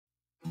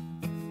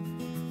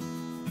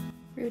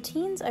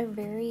Routines are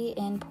very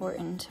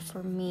important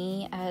for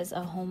me as a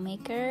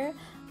homemaker.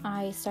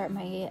 I start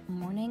my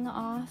morning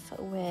off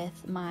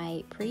with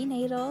my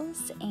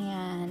prenatals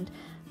and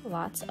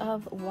lots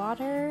of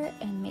water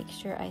and make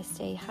sure I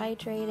stay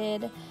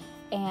hydrated.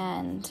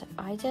 And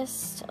I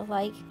just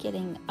like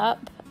getting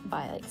up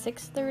by like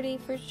 6:30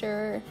 for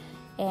sure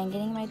and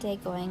getting my day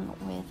going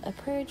with a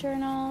prayer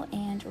journal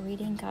and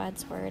reading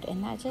God's Word,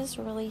 and that just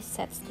really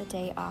sets the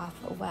day off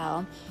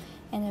well.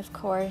 And of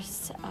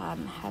course,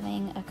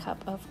 having a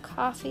cup of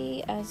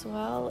coffee as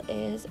well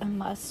is a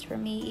must for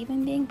me.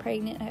 Even being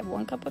pregnant, I have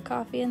 1 cup of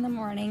coffee in the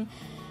morning,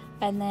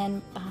 and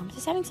then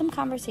just having some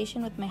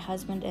conversation with my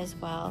husband as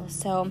well.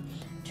 So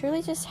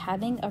truly just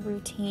having a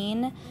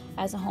routine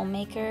as a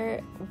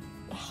homemaker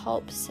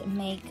helps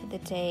make the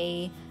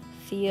day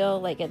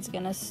feel like it's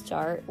gonna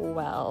start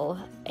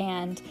well.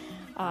 And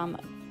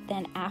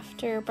then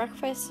after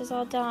breakfast is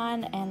all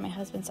done and my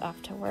husband's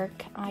off to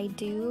work, I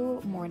do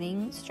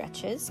morning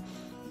stretches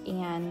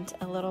and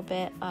a little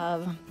bit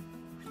of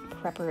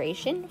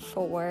preparation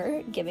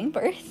for giving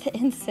birth.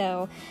 And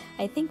so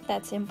I think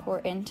that's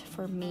important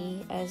for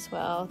me as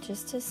well,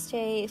 just to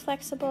stay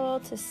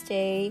flexible, to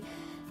stay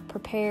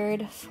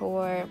prepared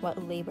for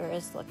what labor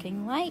is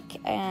looking like.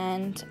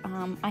 And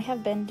I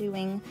have been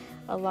doing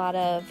a lot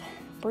of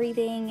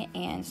breathing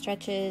and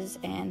stretches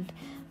and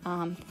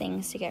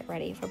things to get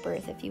ready for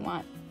birth. If you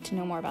want to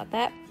know more about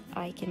that,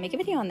 I can make a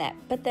video on that.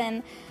 But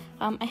then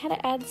I had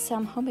to add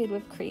some homemade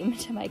whipped cream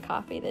to my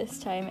coffee this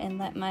time and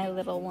let my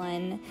little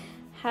one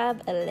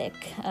have a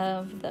lick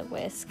of the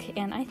whisk.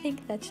 And I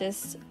think that's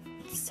just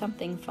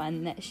something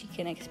fun that she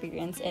can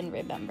experience and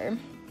remember.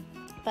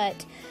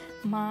 But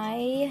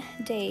my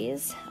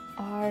days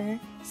are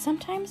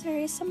sometimes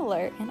very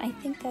similar, and I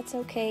think that's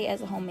okay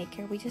as a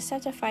homemaker. We just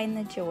have to find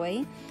the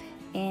joy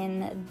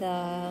in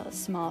the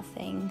small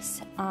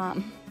things.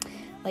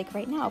 Like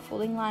right now,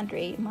 folding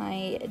laundry.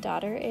 My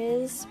daughter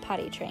is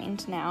potty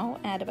trained now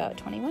at about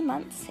 21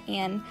 months,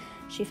 and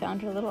she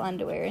found her little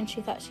underwear and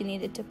she thought she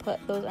needed to put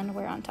those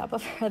underwear on top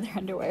of her other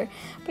underwear.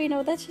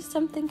 But that's just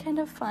something kind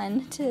of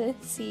fun to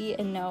see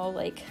and know,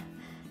 like,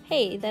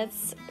 hey,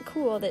 that's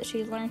cool that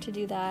she learned to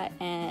do that,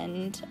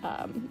 and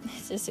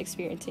just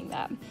experiencing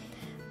that.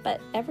 But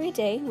every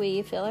day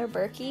we fill our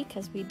Berkey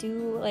because we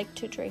do like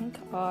to drink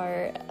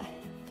our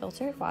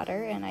filtered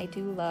water, and I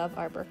do love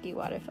our Berkey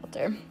water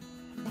filter.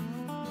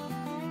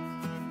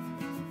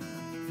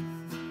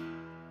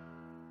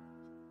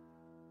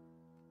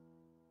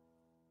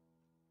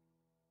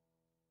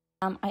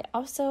 I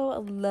also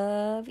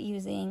love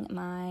using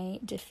my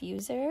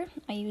diffuser.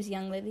 I use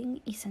Young Living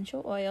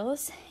essential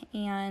oils,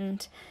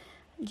 and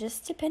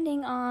just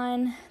depending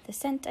on the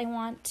scent I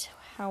want,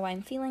 how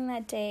I'm feeling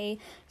that day.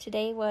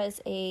 Today was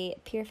a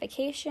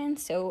purification,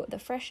 so the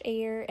fresh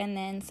air and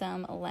then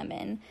some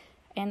lemon.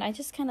 And I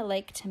just kind of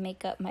like to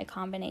make up my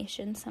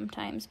combination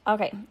sometimes.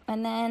 Okay,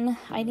 and then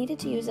I needed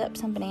to use up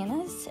some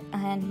bananas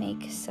and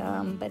make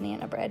some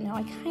banana bread. Now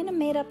I kind of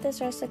made up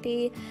this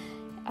recipe.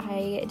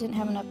 I didn't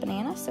have enough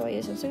bananas, so I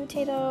used some sweet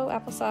potato,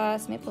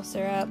 applesauce, maple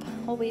syrup,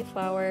 whole wheat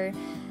flour,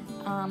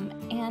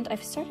 and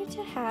I've started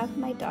to have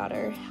my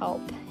daughter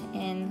help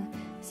in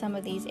some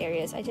of these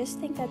areas. I just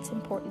think that's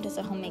important as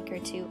a homemaker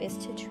too, is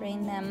to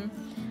train them.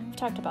 I've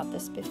talked about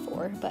this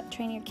before, but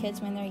train your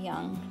kids when they're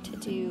young to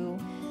do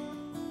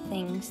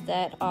things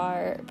that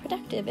are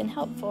productive and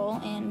helpful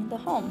in the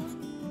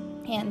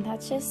home. And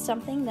that's just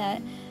something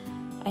that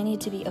I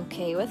need to be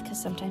okay with,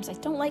 because sometimes I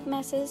don't like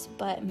messes,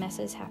 but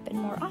messes happen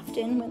more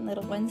often when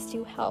little ones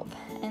do help.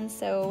 And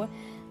so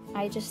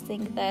I just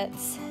think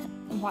that's,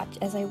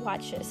 as I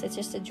watch this, it's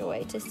just a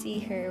joy to see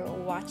her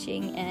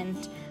watching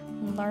and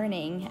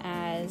learning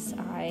as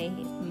I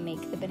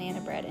make the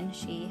banana bread and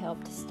she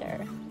helped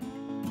stir.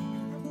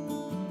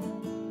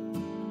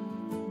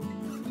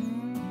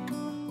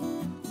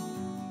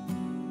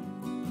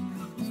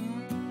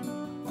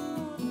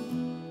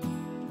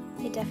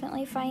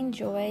 Definitely find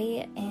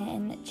joy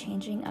in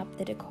changing up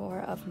the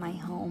decor of my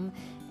home,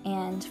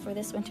 and for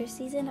this winter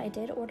season I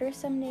did order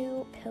some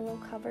new pillow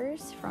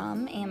covers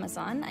from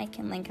Amazon. I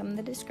can link them in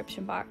the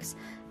description box.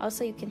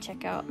 Also, you can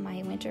check out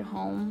my winter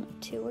home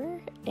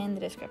tour in the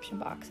description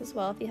box as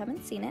well if you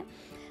haven't seen it.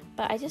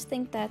 But I just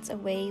think that's a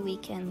way we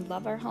can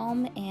love our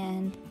home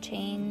and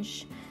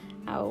change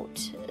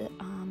out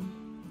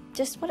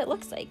just what it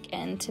looks like,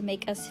 and to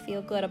make us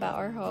feel good about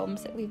our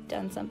homes that we've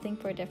done something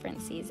for a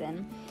different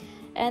season.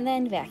 And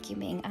then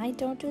vacuuming. I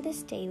don't do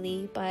this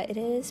daily, but it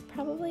is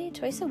probably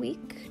twice,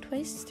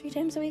 3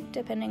 times a week,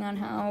 depending on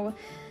how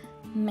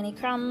many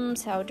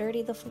crumbs, how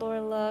dirty the floor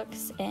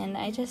looks. And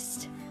I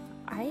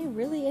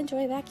really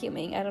enjoy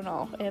vacuuming. I don't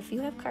know. If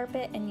you have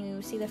carpet and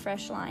you see the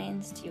fresh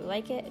lines, do you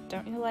like it?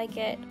 Don't you like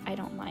it? I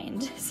don't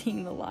mind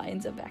seeing the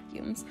lines of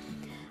vacuums.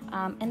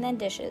 And then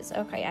dishes.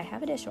 Okay, I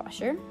have a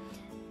dishwasher,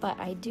 but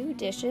I do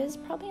dishes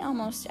probably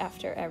almost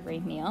after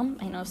every meal.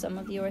 I know some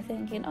of you are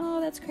thinking,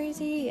 oh, that's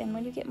crazy, and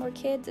when you get more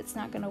kids, it's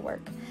not gonna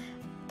work.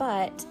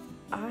 But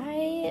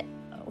I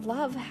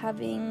love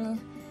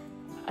having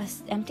an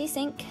empty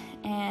sink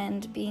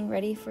and being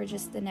ready for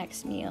just the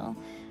next meal.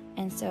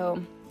 And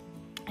so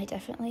I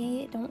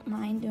definitely don't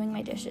mind doing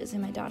my dishes,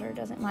 and my daughter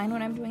doesn't mind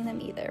when I'm doing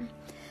them either.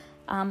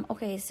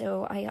 Okay,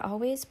 so I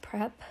always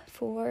prep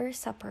for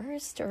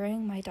suppers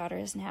during my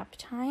daughter's nap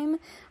time.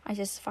 I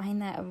just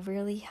find that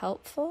really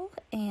helpful,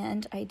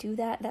 and I do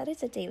that. That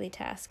is a daily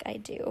task I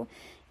do.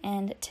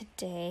 And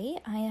today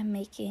I am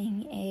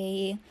making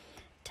a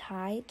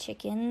Thai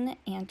chicken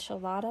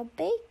enchilada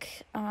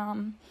bake.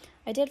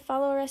 I did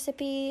follow a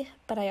recipe,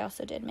 but I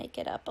also did make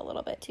it up a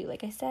little bit too.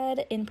 Like I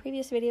said in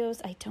previous videos,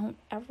 I don't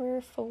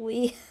ever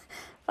fully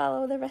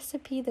follow the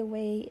recipe the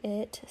way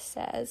it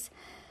says.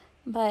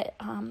 But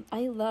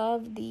I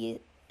love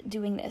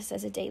doing this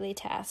as a daily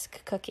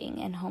task, cooking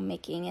and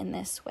homemaking in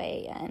this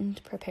way and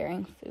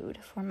preparing food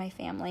for my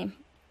family.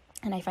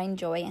 And I find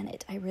joy in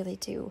it. I really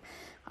do.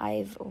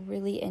 I've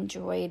really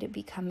enjoyed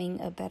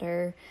becoming a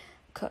better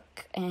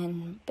cook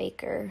and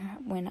baker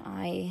when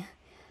I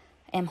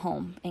am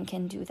home and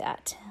can do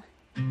that.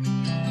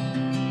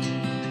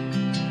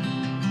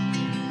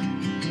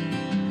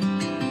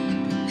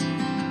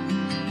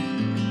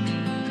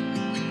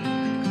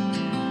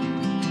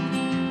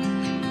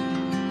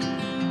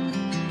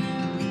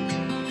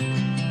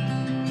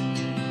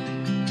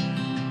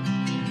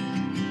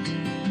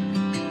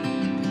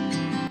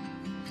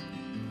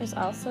 There's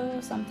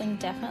also something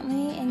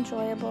definitely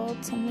enjoyable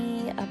to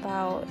me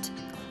about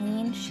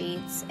clean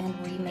sheets and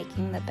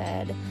remaking the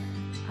bed.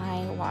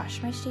 I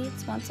wash my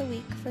sheets once a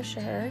week for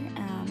sure,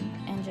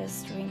 and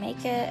just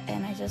remake it,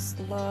 and I just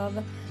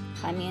love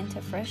climbing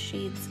into fresh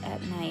sheets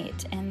at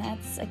night. And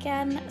that's,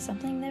 again,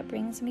 something that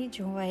brings me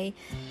joy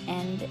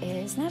and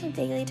is not a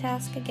daily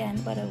task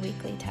again, but a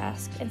weekly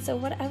task. And so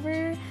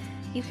whatever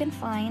you can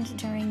find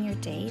during your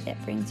day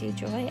that brings you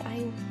joy,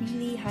 I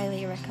really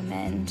highly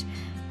recommend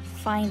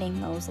finding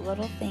those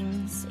little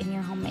things in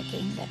your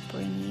homemaking that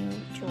bring you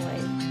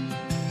joy.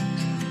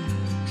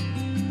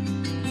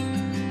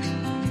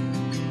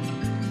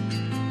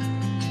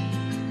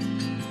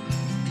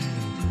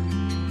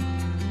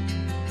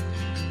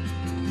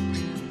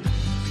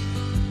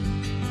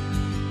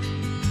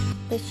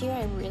 This year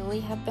I really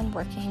have been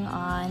working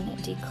on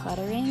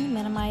decluttering,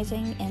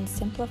 minimizing, and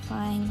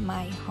simplifying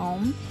my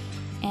home.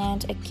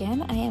 And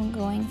again, I am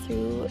going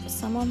through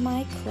some of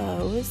my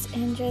clothes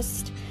and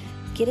just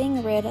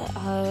getting rid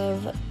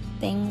of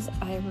things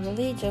I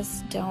really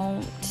just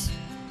don't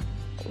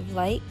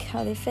like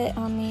how they fit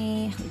on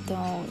me,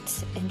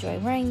 don't enjoy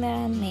wearing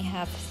them, they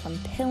have some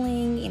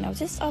pilling,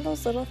 just all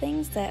those little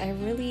things that I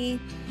really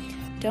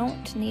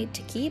don't need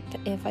to keep.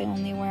 If I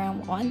only wear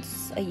them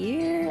once a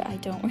year, I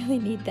don't really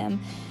need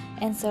them.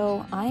 And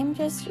so I'm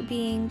just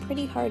being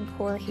pretty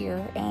hardcore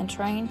here and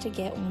trying to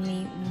get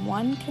only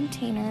one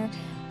container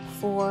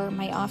for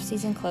my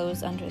off-season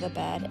clothes under the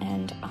bed,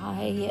 and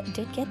I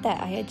did get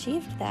that. I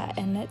achieved that,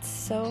 and it's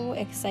so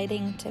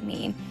exciting to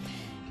me.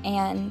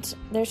 And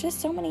there's just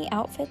so many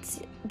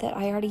outfits that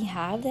I already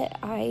have that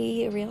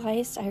I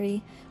realized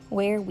I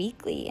wear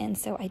weekly, and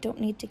so I don't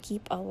need to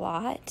keep a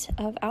lot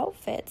of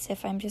outfits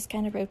if I'm just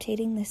kind of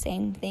rotating the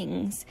same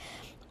things.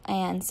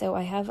 And so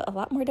I have a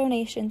lot more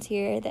donations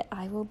here that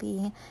I will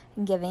be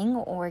giving,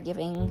 or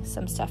giving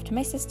some stuff to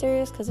my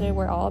sisters because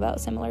we're all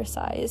about similar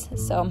size.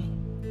 So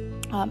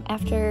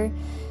after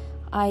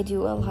I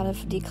do a lot of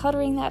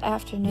decluttering that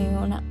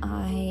afternoon,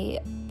 I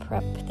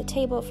prep the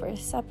table for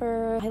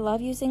supper. I love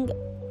using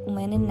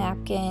linen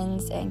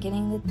napkins and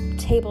getting the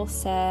table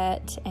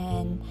set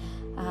and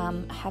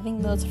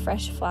having those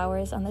fresh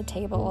flowers on the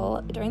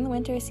table. During the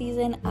winter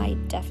season, I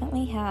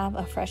definitely have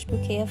a fresh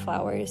bouquet of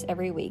flowers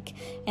every week,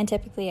 and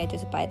typically I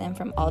just buy them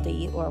from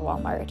Aldi or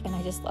Walmart, and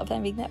I just love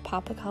having that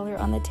pop of color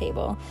on the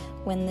table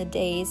when the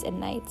days and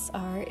nights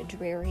are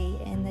dreary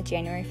in the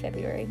January,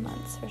 February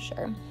months for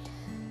sure.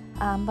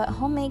 But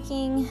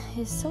homemaking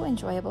is so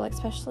enjoyable,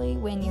 especially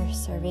when you're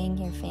serving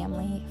your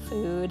family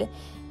food,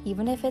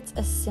 even if it's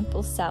a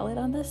simple salad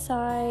on the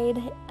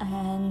side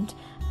and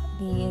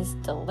these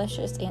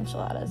delicious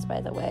enchiladas,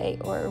 by the way,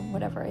 or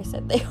whatever I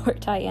said they were,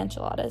 Thai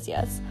enchiladas,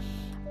 yes.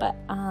 But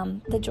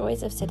the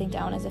joys of sitting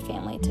down as a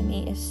family to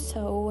me is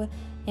so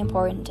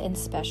important and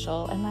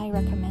special, and I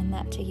recommend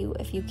that to you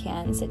if you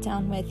can. Sit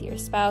down with your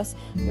spouse,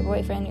 your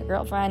boyfriend, your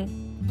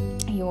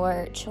girlfriend,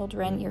 your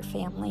children, your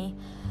family,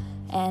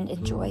 and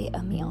enjoy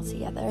a meal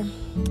together.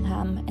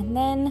 And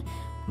then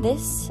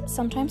this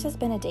sometimes has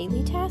been a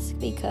daily task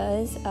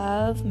because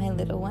of my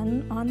little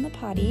one on the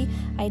potty.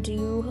 I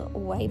do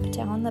wipe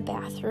down the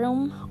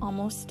bathroom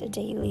almost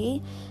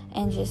daily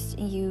and just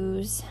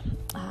use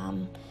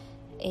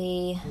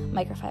a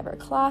microfiber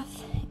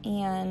cloth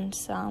and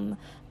some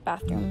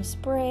bathroom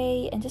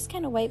spray and just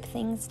kind of wipe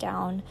things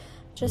down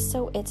just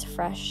so it's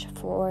fresh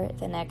for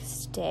the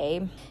next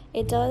day.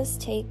 It does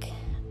take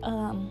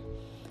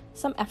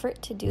some effort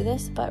to do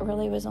this, but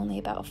really was only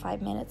about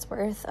 5 minutes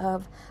worth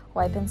of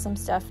wiping some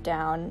stuff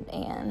down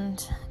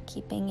and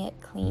keeping it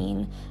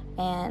clean,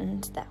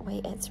 and that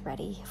way it's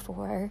ready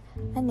for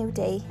a new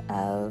day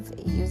of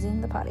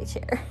using the potty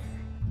chair.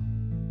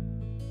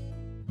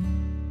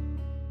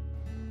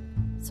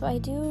 So I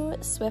do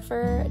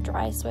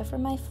dry Swiffer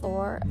my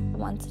floor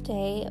once a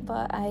day,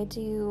 but I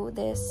do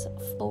this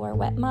floor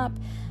wet mop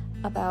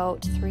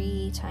about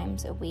 3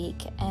 times a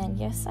week. And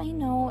yes, I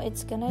know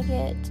it's gonna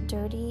get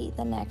dirty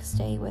the next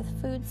day with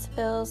food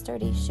spills,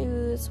 dirty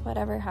shoes,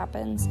 whatever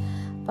happens,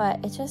 but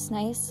it's just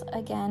nice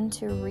again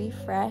to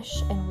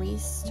refresh and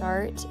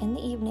restart in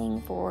the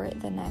evening for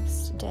the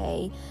next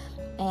day.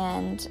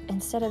 And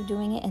instead of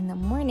doing it in the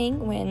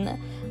morning when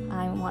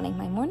I'm wanting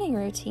my morning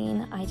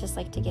routine, I just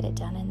like to get it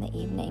done in the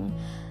evening.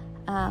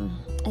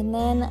 And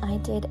then I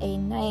did a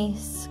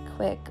nice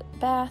quick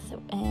bath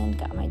and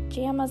got my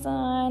pajamas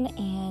on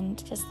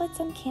and just lit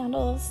some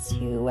candles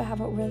to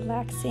have a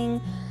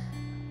relaxing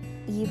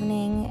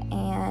evening.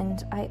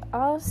 And I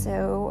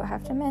also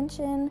have to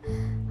mention,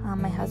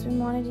 my husband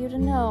wanted you to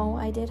know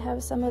I did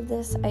have some of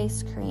this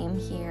ice cream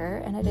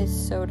here, and it is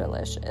so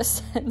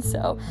delicious. And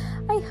so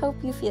I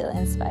hope you feel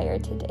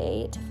inspired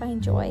today to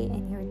find joy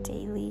in your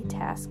daily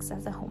tasks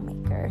as a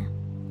homemaker.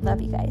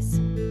 Love you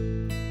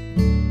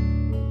guys.